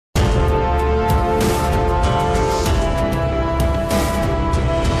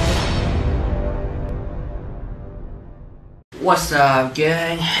What's up,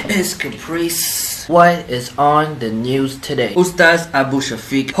 gang? It's Caprice. What is on the news today? Ustaz Abu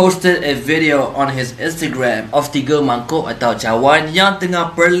Syafiq posted a video on his Instagram of 3 mangkuk atau cawan yang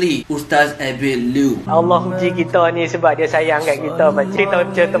tengah perli Ustaz Ebit Liew. Allah uji kita ni sebab dia sayang kat kita, pakcik.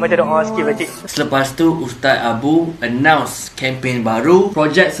 Kita macam doa sikit, pakcik. Selepas tu Ustaz Abu announce kempen baru,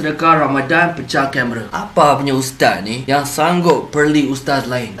 projek sedekah Ramadan pecah kamera. Apa punya ustaz ni yang sanggup perli ustaz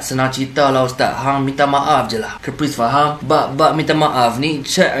lain? Senang cerita lah ustaz, hang minta maaf je lah. Caprice faham? Bab minta maaf ni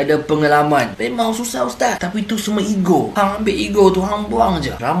cek ada pengalaman. Memang susah ustaz, tapi tu semua ego. Hang ambil ego tu hang buang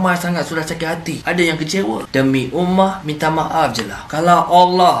je. Ramai sangat sudah sakit hati, ada yang kecewa. Demi ummah minta maaf je lah. Kalau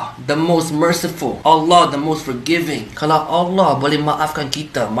Allah the most merciful, Allah the most forgiving, kalau Allah boleh maafkan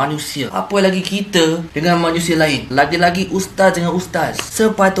kita manusia, apa lagi kita dengan manusia lain? Lagi-lagi ustaz dengan ustaz,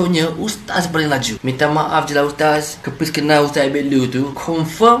 sepatutnya ustaz paling laju. Minta maaf je lah ustaz. Caprice kenal Ustaz Ebit Liew tu,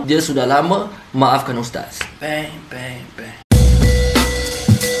 confirm dia sudah lama maafkan ustaz. Bang bang bang.